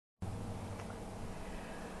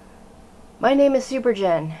My name is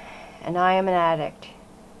Supergen, and I am an addict.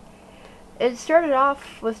 It started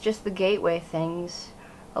off with just the gateway things,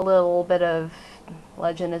 a little bit of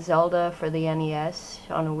Legend of Zelda for the NES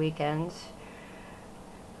on the weekends.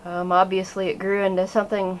 Obviously it grew into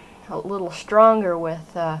something a little stronger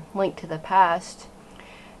with Link to the Past,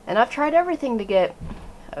 and I've tried everything to get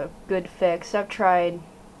a good fix. I've tried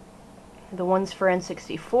the ones for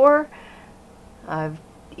N64, I've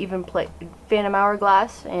even played Phantom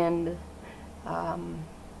Hourglass and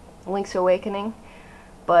Link's Awakening,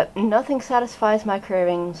 but nothing satisfies my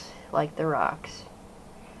cravings like the rocks.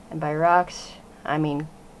 And by rocks, I mean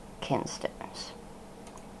kinstones.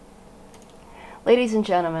 Ladies and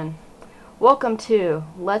gentlemen, welcome to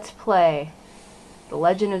Let's Play The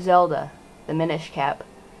Legend of Zelda, the Minish Cap,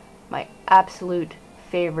 my absolute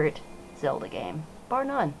favorite Zelda game, bar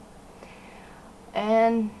none.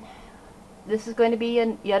 And this is going to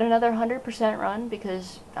be yet another 100% run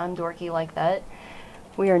because I'm dorky like that.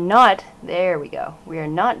 We are not, there we go, we are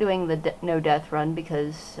not doing the no death run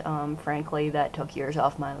because frankly that took years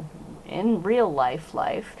off my in real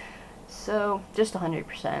life. So just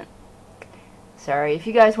 100%. Sorry, if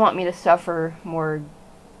you guys want me to suffer more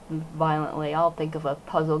violently, I'll think of a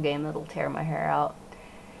puzzle game that'll tear my hair out.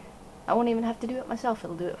 I won't even have to do it myself,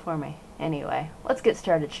 it'll do it for me. Anyway, let's get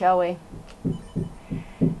started, shall we?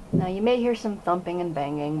 Now you may hear some thumping and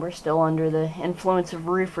banging. We're still under the influence of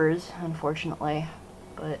roofers, unfortunately.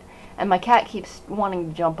 And my cat keeps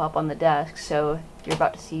wanting to jump up on the desk, so you're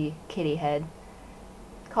about to see kitty head.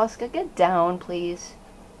 Koska, get down, please.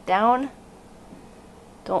 Down.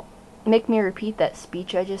 Don't make me repeat that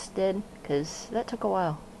speech I just did, because that took a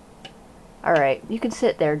while. Alright, you can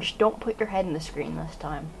sit there, just don't put your head in the screen this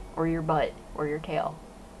time. Or your butt, or your tail.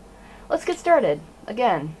 Let's get started,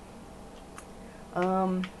 again.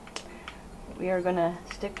 We are gonna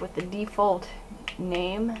stick with the default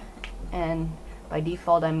name, and by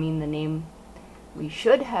default I mean the name we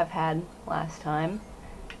should have had last time,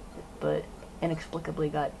 but inexplicably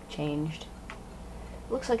got changed.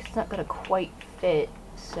 It looks like it's not gonna quite fit,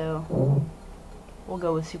 so we'll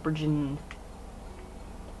go with Supergen.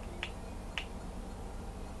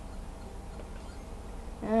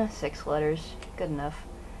 6 letters, good enough.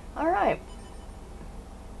 Alright.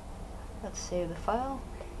 Let's save the file.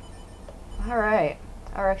 Alright,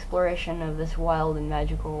 our exploration of this wild and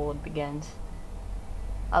magical world begins.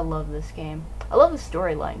 I love this game. I love the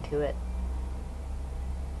storyline to it.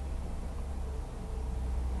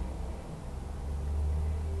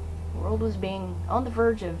 The world was on the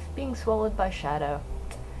verge of being swallowed by shadow.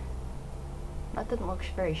 That didn't look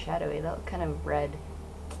very shadowy, that looked kind of red.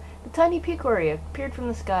 The tiny peacory appeared from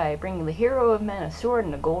the sky, bringing the hero of men a sword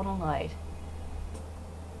and a golden light.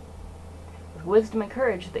 With wisdom and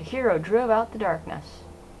courage, the hero drove out the darkness.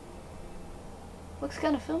 Looks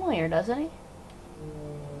kind of familiar, doesn't he?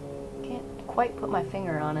 Can't quite put my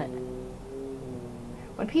finger on it.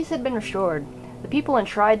 When peace had been restored, the people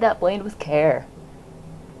untried that blade with care.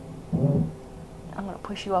 I'm gonna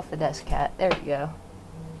push you off the desk, cat. There you go.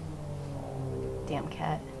 Damn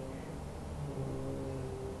cat.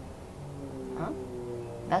 Huh?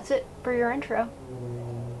 That's it for your intro.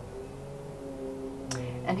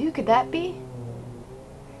 And who could that be?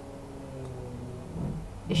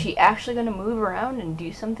 Is she actually going to move around and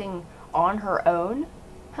do something on her own?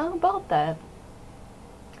 How about that?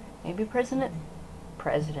 Maybe President?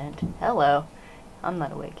 Hello. I'm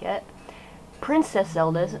not awake yet. Princess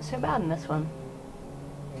Zelda isn't so bad in this one.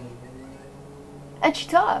 And she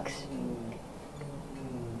talks.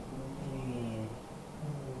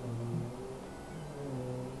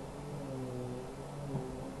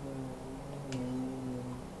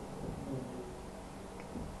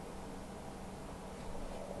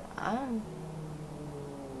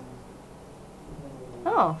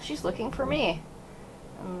 Oh, she's looking for me.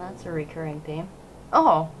 And that's a recurring theme.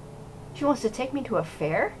 Oh, she wants to take me to a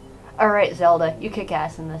fair? Alright, Zelda, you kick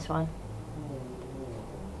ass in this one.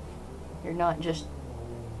 You're not just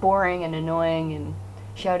boring and annoying and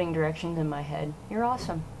shouting directions in my head. You're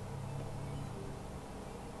awesome.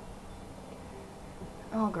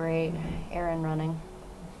 Oh, great. Aaron running.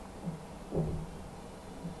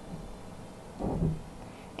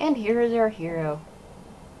 And here is our hero.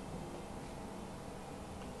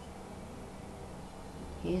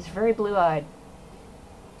 He's very blue-eyed.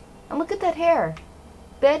 And look at that hair!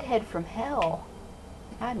 Bedhead from hell.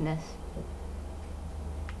 Madness.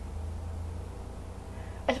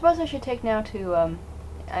 I suppose I should take now to,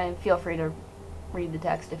 and feel free to read the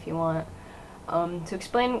text if you want, to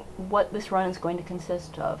explain what this run is going to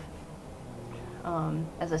consist of.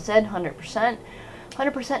 As I said, 100%.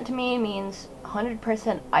 100% to me means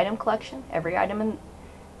 100% item collection. Every item in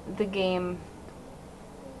the game,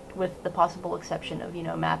 with the possible exception of, you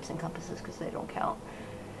know, maps and compasses because they don't count,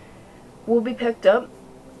 will be picked up.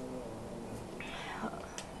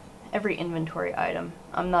 Every inventory item.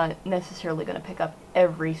 I'm not necessarily going to pick up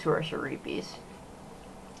every sorcery piece.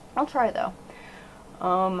 I'll try though.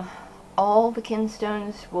 All the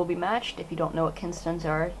kinstones will be matched. If you don't know what kinstones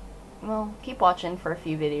are, well, keep watching for a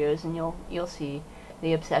few videos and you'll see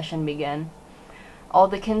the obsession begin. All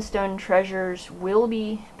the kinstone treasures will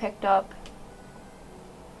be picked up,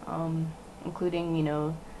 including, you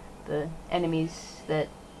know, the enemies that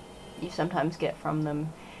you sometimes get from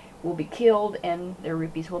them will be killed and their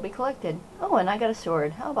rupees will be collected. Oh, and I got a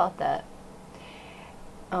sword. How about that?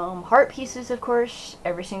 Heart pieces, of course,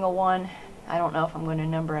 every single one. I don't know if I'm going to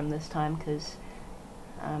number them this time because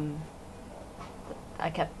I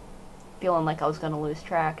kept feeling like I was going to lose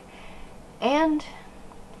track. And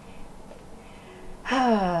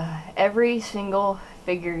every single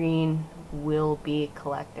figurine will be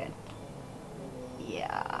collected.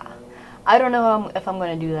 Yeah. I don't know if I'm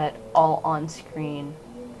going to do that all on screen.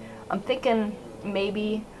 I'm thinking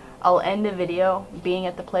maybe I'll end the video being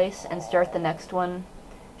at the place and start the next one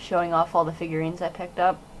showing off all the figurines I picked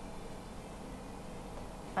up.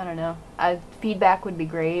 I don't know. Feedback would be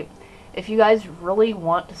great. If you guys really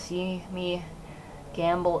want to see me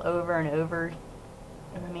gamble over and over,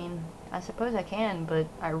 I mean, I suppose I can, but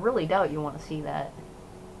I really doubt you want to see that.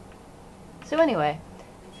 So anyway,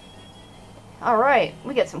 alright,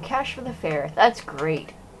 we get some cash for the fair. That's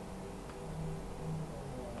great.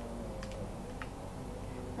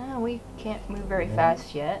 We can't move very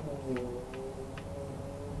fast yet.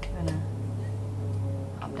 I'm gonna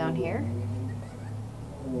hop down here.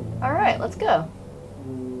 Alright, let's go.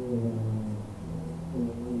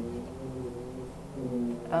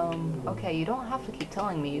 Okay, you don't have to keep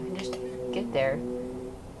telling me, you can just get there.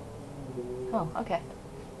 Oh, okay.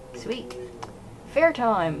 Sweet. Fair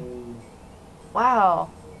time!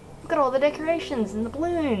 Wow! Look at all the decorations, and the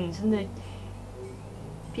balloons, and the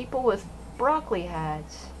people with broccoli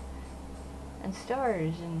hats, and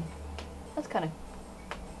stars, and that's kind of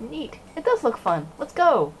neat. It does look fun. Let's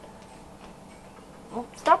go! Well,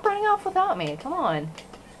 stop running off without me, come on.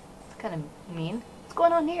 It's kind of mean. What's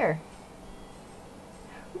going on here?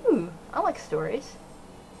 Ooh, I like stories.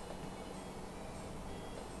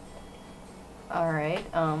 Alright,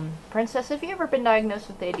 Princess, have you ever been diagnosed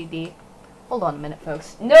with ADD? Hold on a minute,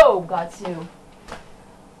 folks. No, Gatsu!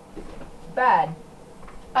 Bad.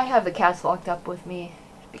 I have the cats locked up with me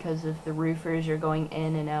because of the roofers are going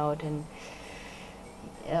in and out and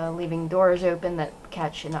leaving doors open that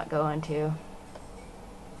cats should not go into.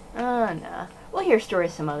 Nah. We'll hear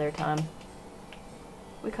stories some other time.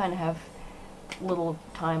 We kind of have little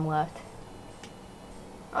time left.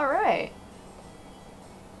 Alright.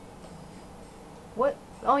 What?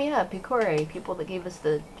 Oh yeah, Picori, people that gave us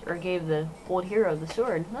gave the old hero the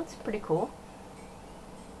sword. That's pretty cool.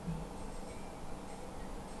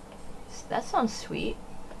 That sounds sweet.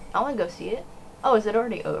 I want to go see it. Oh, is it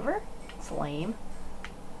already over? It's lame.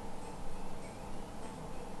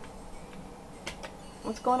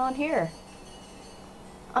 What's going on here?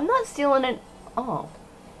 I'm not stealing it. Oh.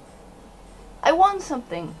 I won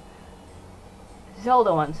something.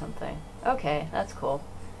 Zelda won something. Okay, that's cool.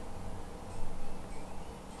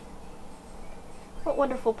 What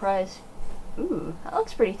wonderful prize. Ooh, that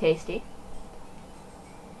looks pretty tasty.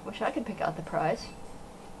 Wish I could pick out the prize.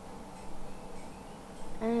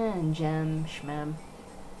 And gem, shmem.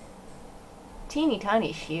 Teeny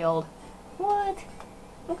tiny shield. What?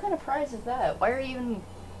 What kind of prize is that? Why are you even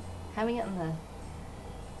having it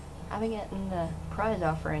in the prize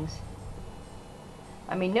offerings?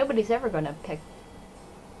 I mean, nobody's ever gonna pick.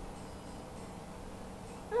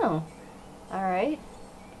 Oh, all right.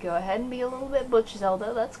 Go ahead and be a little bit butch,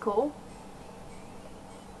 Zelda. That's cool.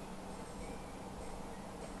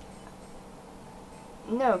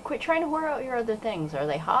 No, quit trying to whore out your other things. Are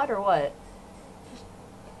they hot or what? Just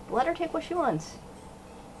let her take what she wants.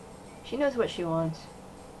 She knows what she wants.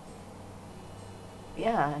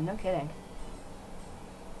 Yeah, no kidding.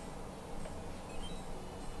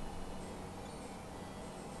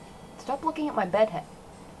 Stop looking at my bed head.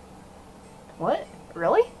 What?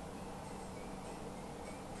 Really?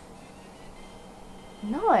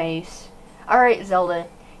 Nice. Alright, Zelda.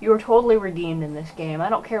 You are totally redeemed in this game. I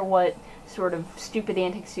don't care what sort of stupid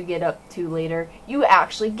antics you get up to later. You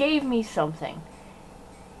actually gave me something.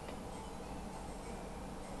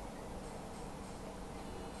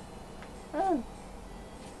 Oh.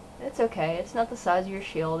 It's okay. It's not the size of your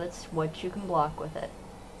shield. It's what you can block with it.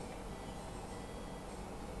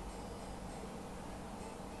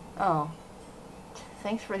 Oh.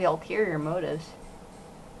 Thanks for the ulterior motives.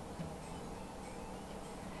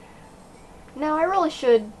 Now, I really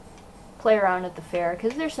should play around at the fair,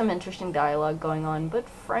 because there's some interesting dialogue going on, but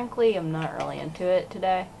frankly, I'm not really into it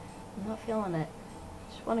today. I'm not feeling it.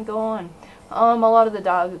 Just want to go on. A lot of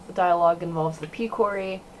the dialogue involves the P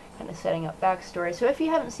Quarry, kind of setting up backstory, so if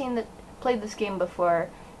you haven't played this game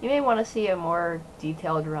before, you may want to see a more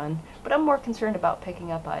detailed run, but I'm more concerned about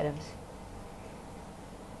picking up items.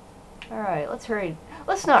 Alright,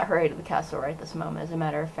 let's not hurry to the castle right this moment, as a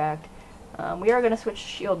matter of fact. We are going to switch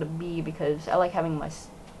shield to B because I like having my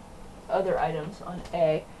other items on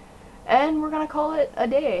A. And we're going to call it a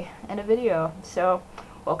day and a video. So,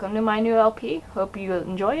 welcome to my new LP. Hope you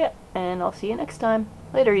enjoy it, and I'll see you next time.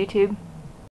 Later, YouTube.